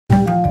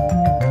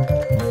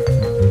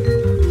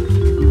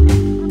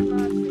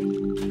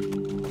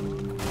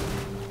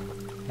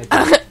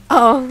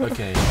Oh!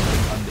 Okay.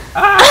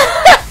 Ah!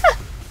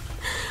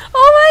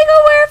 Oh my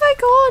god, where have I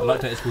gone? I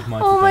like that it's called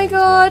Michael Oh my Bay as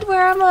god, well.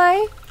 where am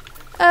I?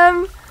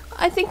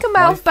 I think I'm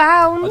out of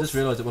bounds. I just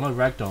realised that when I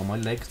ragdoll, my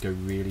legs go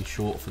really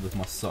short for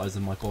my size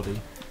of my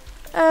body.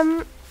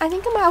 I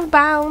think I'm out of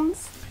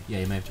bounds. Yeah,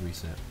 you may have to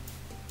reset.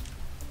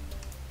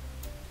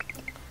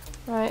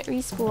 Right,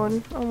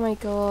 respawn. Oh my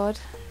god.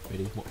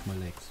 Ready? Watch my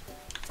legs.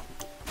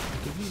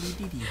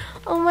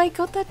 Oh my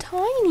god, they're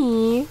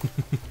tiny.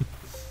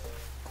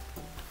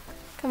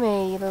 Come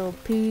here, you little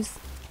poos.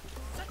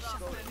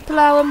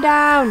 Blow them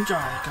down.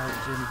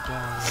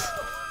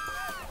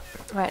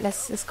 Right,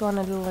 let's go on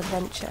a little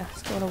adventure.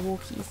 Let's go on a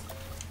walkies.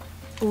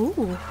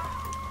 Ooh.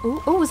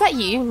 Ooh. Oh, was that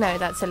you? No,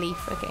 that's a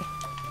leaf. Okay.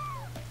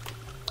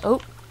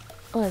 Oh.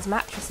 Oh, there's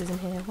mattresses in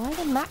here. Why are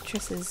there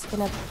mattresses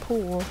in a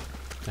pool?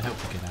 To help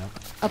you get out.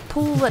 A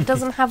pool that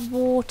doesn't have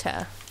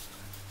water.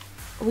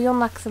 Are we on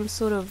like some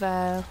sort of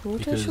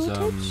water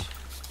shortage?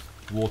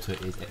 Water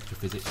is extra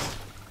physics.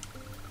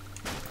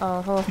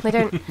 Oh, well, they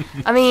don't.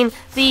 I mean,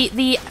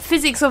 the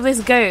physics of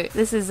this goat.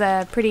 This is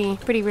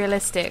pretty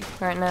realistic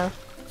right now.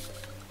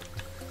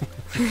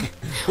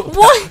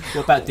 What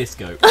about this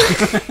goat? What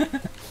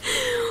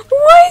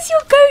is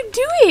your goat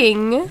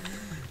doing?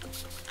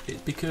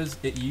 It's because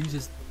it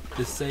uses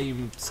the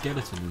same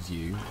skeleton as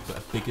you, but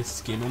a bigger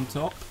skin on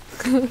top.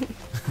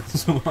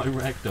 So when I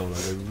ragdoll,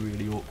 I go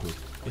really awkward.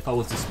 If I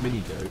was this mini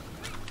goat.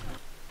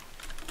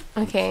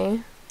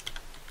 Okay.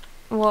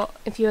 What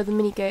if you're the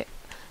mini goat?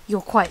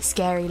 You're quite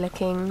scary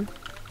looking.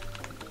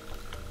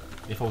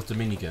 If I was the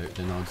mini goat,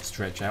 then I'd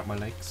stretch out my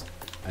legs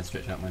and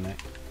stretch out my neck.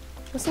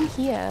 What's in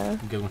here?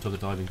 And go onto the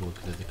diving board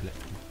because there's a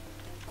collection.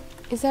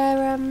 Is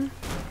there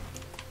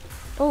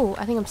Oh,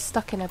 I think I'm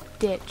stuck in a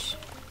ditch.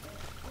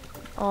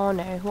 Oh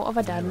no, what have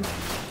I done?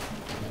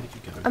 Where did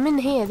you go? I'm in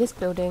here, this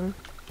building.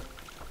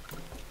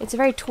 It's a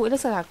very tall, it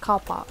looks like a car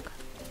park.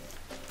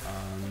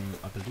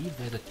 I believe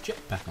there's a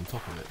jetpack on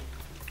top of it.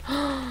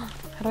 How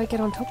do I get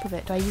on top of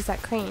it? Do I use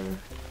that crane?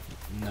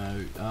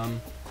 No,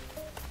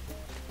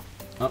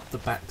 up the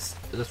backs,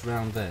 just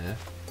round there,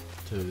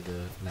 to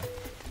the left.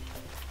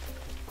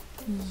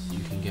 You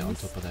can get on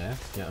top of there,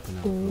 get up and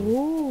out.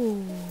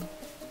 Ooh.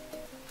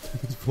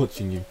 He's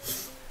watching you.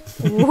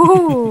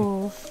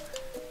 Ooh.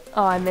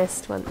 Oh, I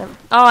missed one of them.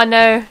 Oh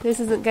no, this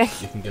isn't going.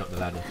 You can get up the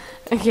ladder.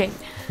 Okay,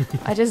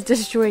 I just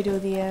destroyed all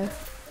the.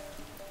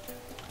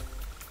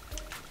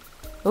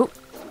 Oh,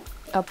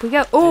 up we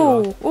go.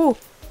 Oh, oh.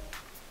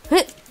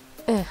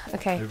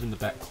 Okay. Over in the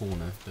back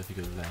corner, so if you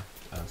go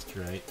left,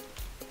 straight.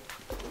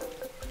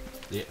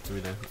 Yep,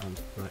 through there.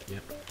 Right,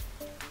 yep.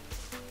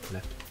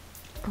 Left.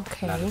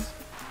 Okay. Ladders.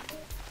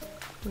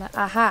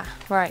 Aha,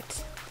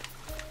 right.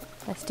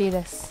 Let's do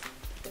this.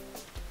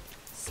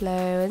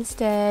 Slow and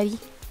steady.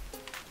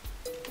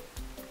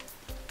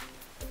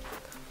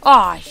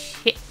 Oh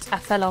shit, I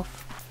fell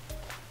off.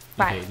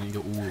 Right. Okay, then you go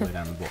all the way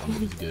down the bottom,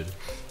 which is good.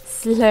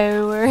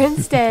 Slower and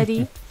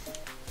steady.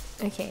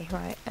 Okay,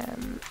 right.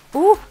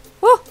 Ooh!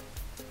 Ooh!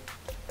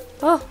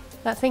 Oh,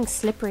 that thing's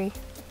slippery.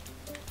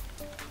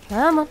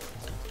 Come on.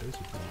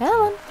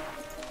 Come on.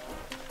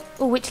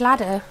 Oh, which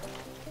ladder?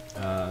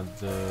 Yeah,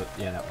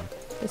 that one.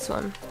 This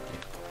one.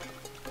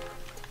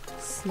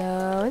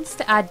 Slow and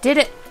steady. I did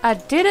it! I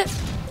did it!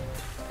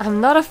 I'm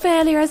not a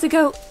failure as a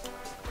goat.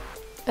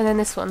 And then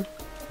this one.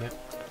 Yep.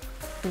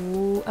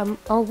 Ooh,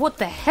 oh, what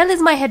the hell is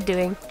my head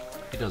doing?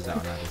 It does that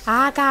on ladders.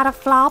 I got a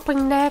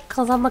flopping neck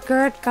because I'm a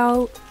good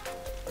goat.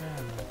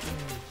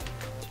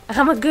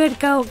 I'm a good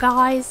goat,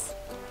 guys.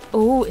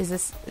 Oh, is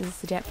this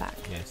the jetpack?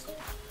 Yes.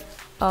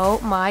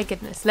 Oh my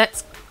goodness.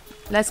 Let's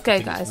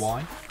go, guys.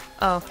 Why?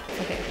 Oh,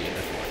 okay. Yeah,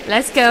 that's why.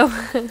 Let's go.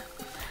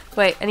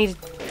 Wait, I need to...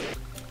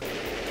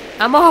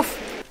 I'm off.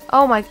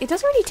 Oh my... It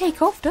doesn't really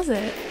take off, does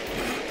it?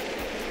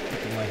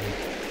 Look at my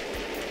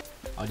head.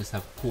 I just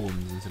have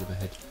horns instead of a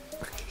head.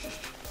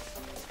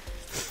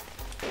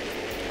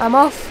 I'm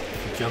off.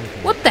 If you jump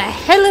in What the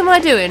hell am I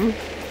doing?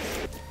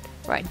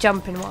 Right,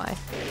 jumping. Why?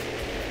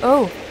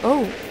 Oh,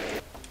 oh.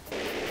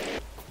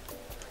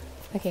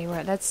 Okay,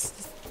 right,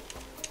 let's...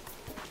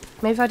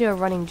 Maybe if I do a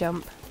running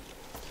jump.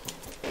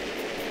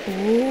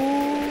 Ooh.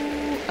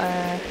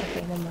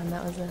 Okay, never mind.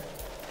 That was a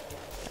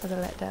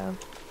letdown.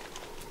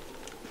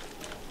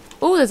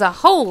 Oh, there's a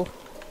hole.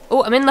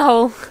 Oh, I'm in the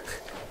hole.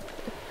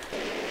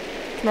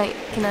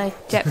 Can I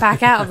jet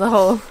back out of the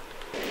hole?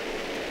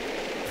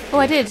 Oh,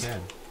 I did.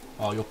 again.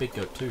 Oh, you're big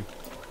goat too.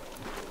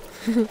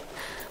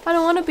 I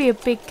don't want to be a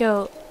big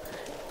goat.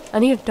 I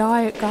need a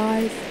diet,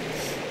 guys.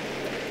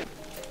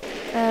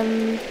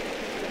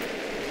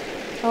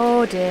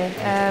 Oh dear.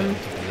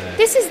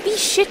 This is the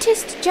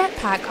shittest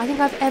jetpack I think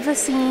I've ever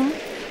seen.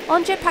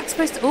 On jetpack's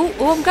supposed to...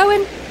 Oh, I'm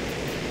going.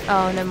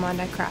 Oh, never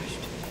mind, I crashed.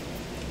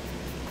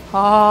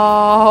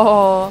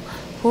 Oh,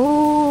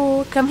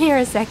 come here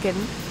a second.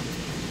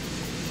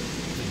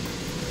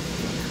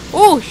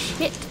 Oh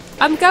shit,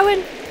 I'm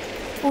going.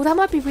 Oh, that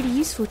might be really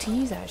useful to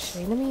use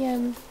actually. Let me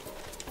I'm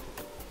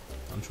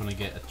trying to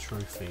get a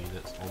trophy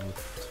that's on the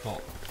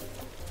top.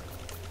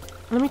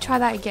 Let me try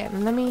that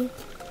again.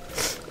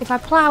 If I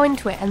plow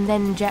into it and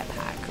then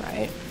jetpack,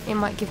 right? It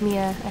might give me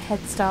a head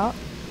start.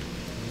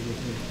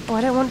 Oh,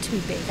 I don't want to be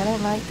big. I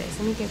don't like this.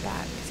 Let me go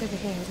back. It's over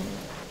here, isn't it?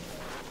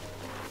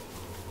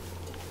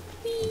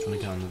 I'm trying to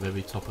get on the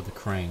very top of the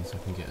crane so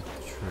I can get a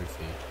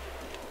trophy.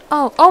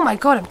 Oh my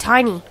god, I'm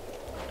tiny.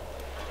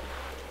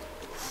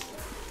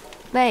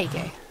 There you go.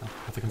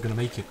 I think I'm gonna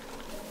make it.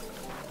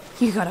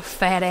 You got a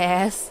fat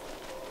ass.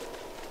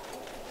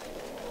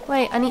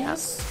 Wait, I need.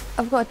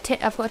 I've got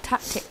a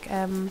tactic.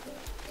 I've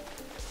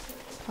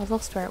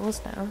lost where it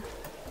was now.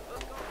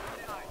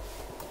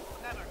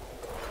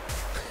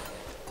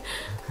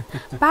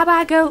 Bye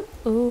bye, goat.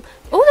 Oh,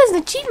 there's an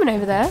achievement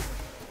over there.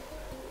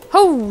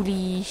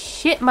 Holy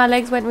shit, my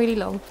legs went really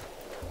long.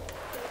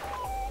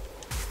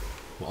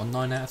 What, on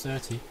 9 out of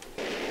 30?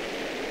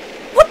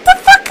 What the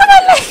fuck are my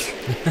legs?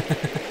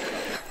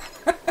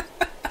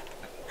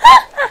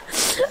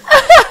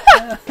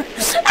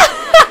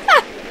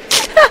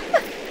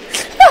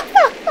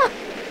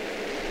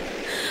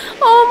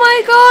 Oh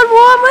my god,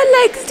 what are my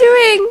legs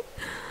doing?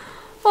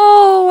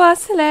 Oh,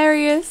 that's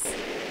hilarious.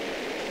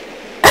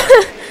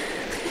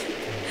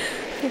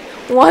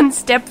 One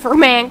step for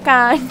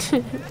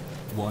mankind.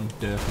 One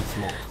derpy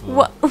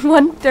flop.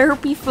 One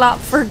derpy flop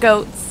for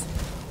goats.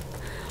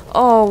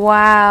 Oh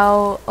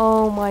wow.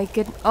 Oh my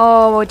goodness.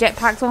 Oh,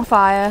 jetpack's on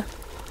fire.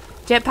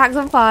 Jetpack's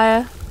on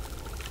fire.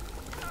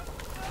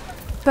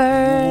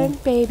 Burn,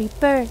 baby,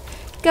 burn.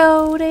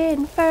 Goat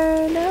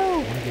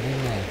inferno.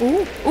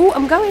 Ooh,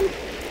 I'm going.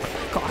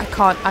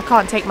 God, I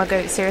can't take my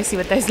goat seriously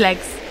with those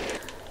legs.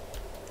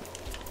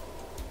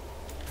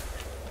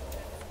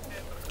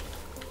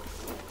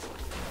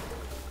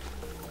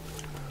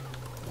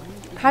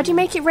 How do you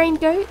make it rain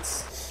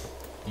goats?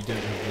 You don't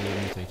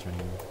have the mutator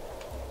anymore.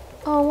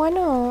 Oh, why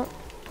not?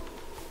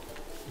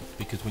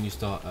 Because when you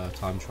start a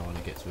time trial,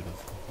 it gets rid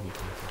of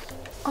mutators.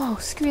 Oh,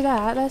 screw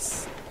that.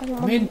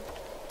 I'm in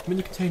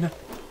the container.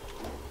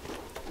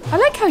 I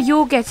like how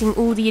you're getting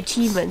all the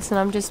achievements and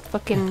I'm just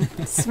fucking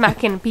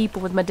smacking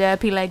people with my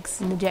derpy legs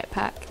in the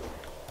jetpack.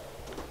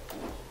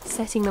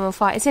 Setting them on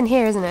fire. It's in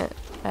here, isn't it?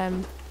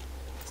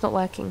 It's not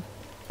working.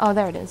 Oh,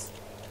 there it is.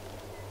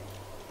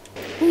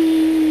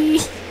 Whee!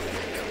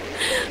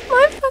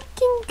 My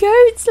fucking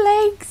goat's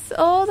legs!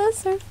 Oh, that's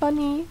so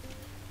funny.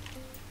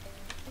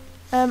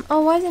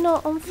 Oh, why is it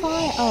not on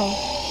fire?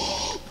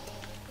 Oh.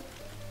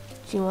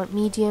 Do you want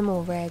medium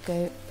or rare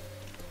goat?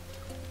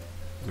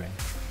 Rare.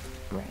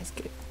 Rare is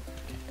good.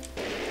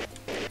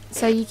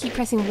 So you keep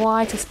pressing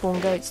Y to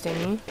spawn goats, don't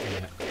you?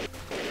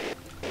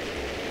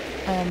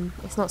 Yeah.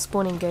 It's not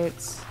spawning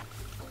goats.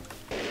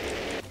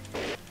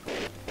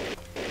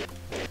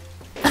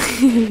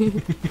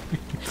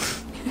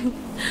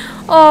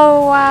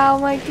 Oh wow,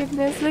 my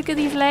goodness! Look at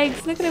these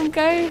legs. Look at him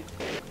go.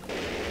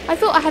 I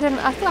thought I had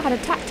a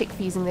tactic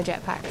for using the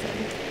jetpack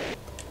then.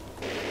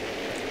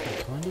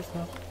 I kind of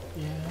have,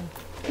 yeah.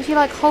 If you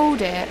like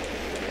hold it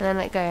and then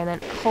let go, and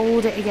then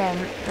hold it again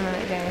and then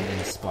let go. And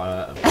then spiral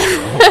out of it.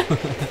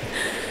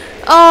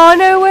 Oh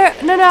no, where?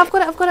 No, I've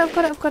got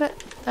it.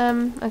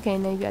 Okay,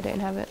 maybe I don't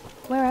have it.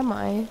 Where am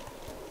I?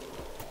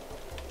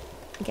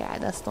 Yeah,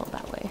 that's not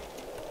that way.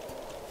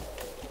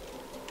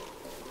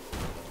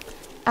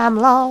 I'm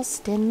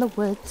lost in the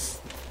woods.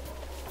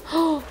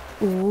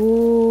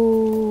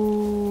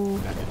 Ooh.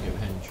 Back at your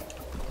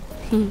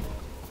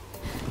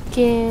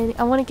henge.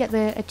 I want to get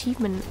the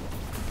achievement.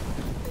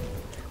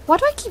 Why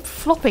do I keep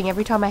flopping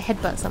every time I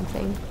headbutt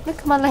something? Look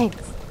at my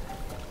legs.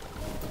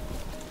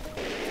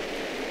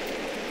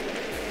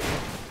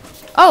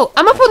 Oh,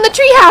 I'm up on the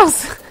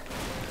treehouse!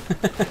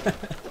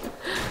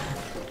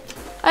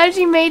 I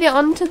actually made it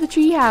onto the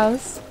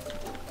treehouse.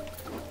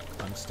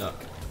 I'm stuck.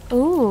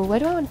 Ooh, where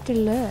do I want to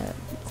look?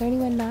 Is there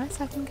anywhere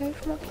nice I can go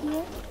from up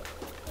here?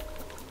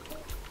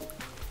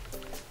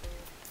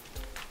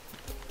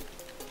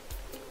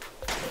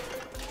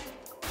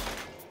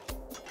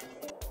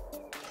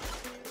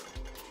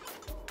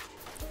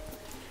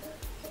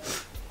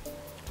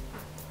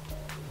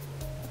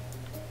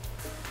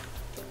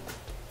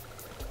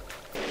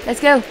 Let's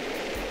go.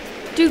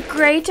 Do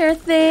greater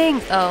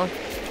things. Oh,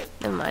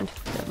 never mind.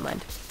 Never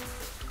mind.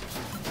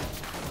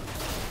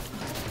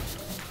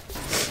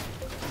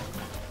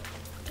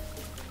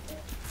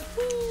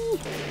 Whee.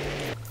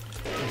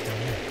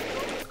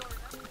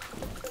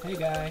 Hey,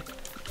 guy.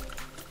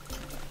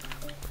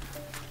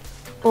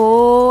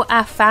 Oh,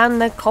 I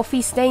found the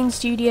Coffee Stain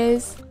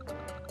Studios.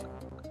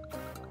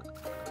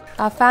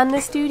 I found the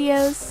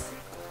studios.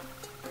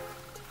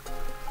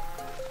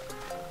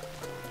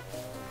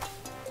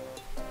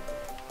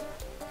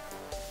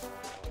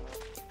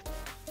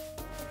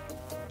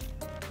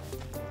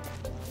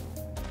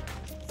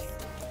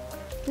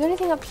 Is there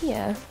anything up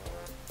here?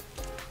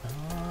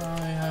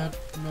 I had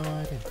no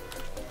idea.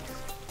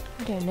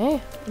 I don't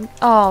know.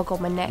 Oh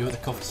god, my neck. You're at the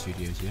coffee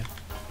studios, yeah?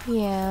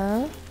 Yeah.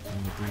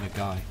 And you bring a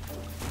guy.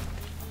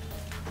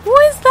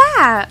 What is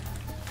that?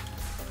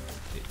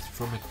 It's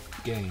from a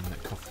game that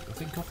I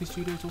think coffee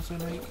studios also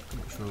make. I'm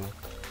not sure.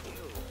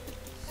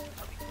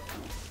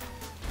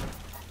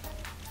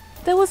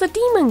 There was a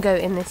demon goat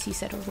in this, you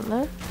said, wasn't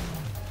there?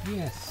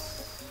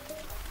 Yes.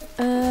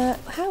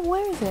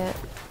 Where is it?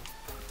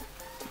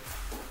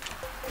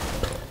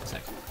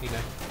 Here you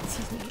go.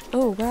 Excuse me.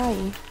 Oh, where are you?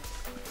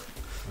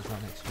 I was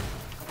right next to you.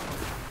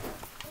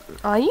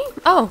 Are you?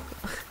 Oh.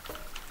 Here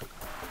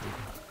you go.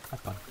 Have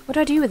fun. What do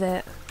I do with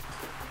it?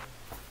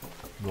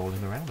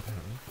 Rolling around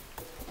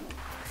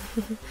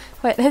apparently.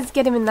 Wait, let's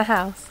get him in the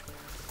house.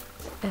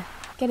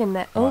 Get in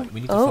there. Oh, Right, we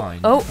need to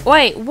find... Oh,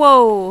 wait,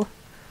 whoa.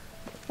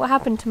 What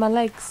happened to my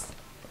legs?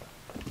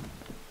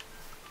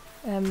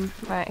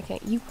 Right, okay,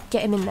 you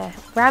get him in there.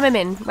 Ram him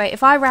in. Wait,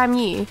 if I ram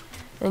you,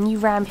 and you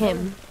ram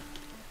him.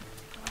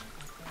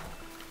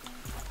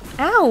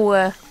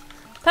 Ow!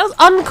 That was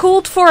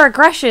uncalled for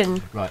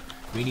aggression. Right,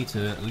 we need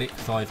to lick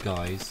 5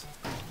 guys.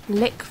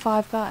 Lick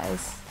 5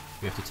 guys.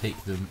 We have to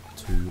take them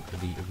to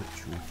the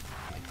ritual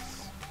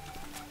place.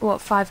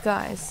 What, 5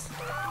 guys? That's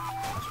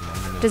what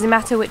I'm gonna... Does it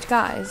matter which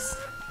guys?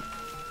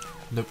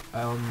 Nope.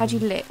 How'd you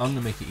lick? I'm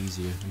gonna make it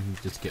easier. You can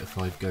just get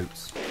 5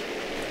 goats.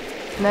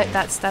 No,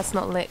 that's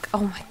not lick.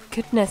 Oh my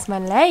goodness, my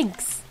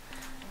legs.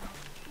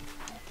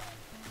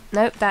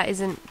 Nope, that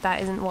isn't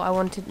what I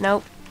wanted.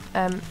 Nope.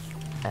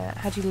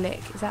 How'd you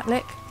lick? Is that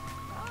lick?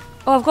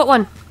 Oh, I've got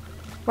one.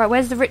 Right,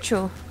 where's the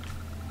ritual?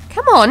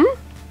 Come on.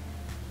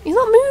 He's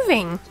not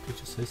moving. It's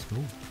just so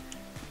small.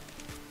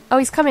 Oh,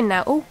 he's coming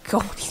now. Oh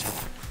god.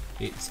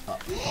 It's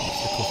up. It's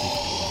the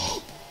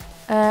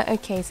coffee.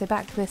 Okay, so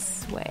back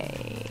this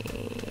way.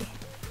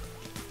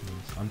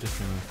 Yes, I'm just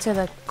gonna... To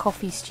the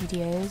coffee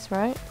studios,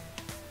 right?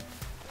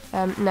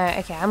 No,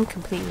 okay, I'm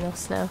completely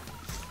lost now.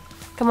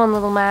 Come on,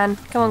 little man.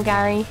 Come on,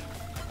 Gary.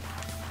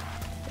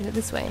 Is it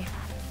this way?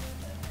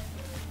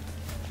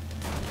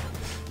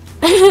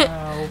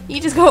 You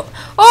just go...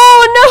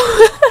 Oh,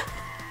 no!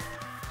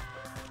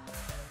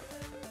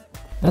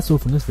 That's all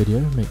from this video.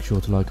 Make sure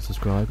to like and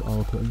subscribe.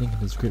 I'll put a link in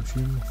the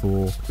description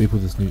for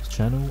BoopleTheSnoot's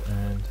channel,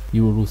 and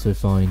you will also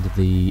find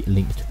the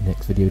link to the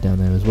next video down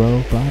there as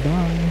well. Bye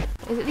bye!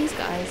 Is it these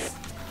guys?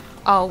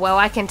 Oh, well,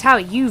 I can tell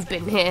you've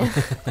been here.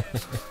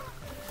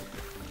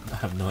 I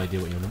have no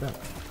idea what you're on about.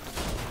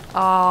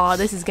 Oh,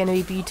 this is going to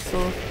be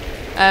beautiful.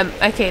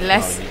 Okay,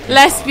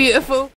 less beautiful.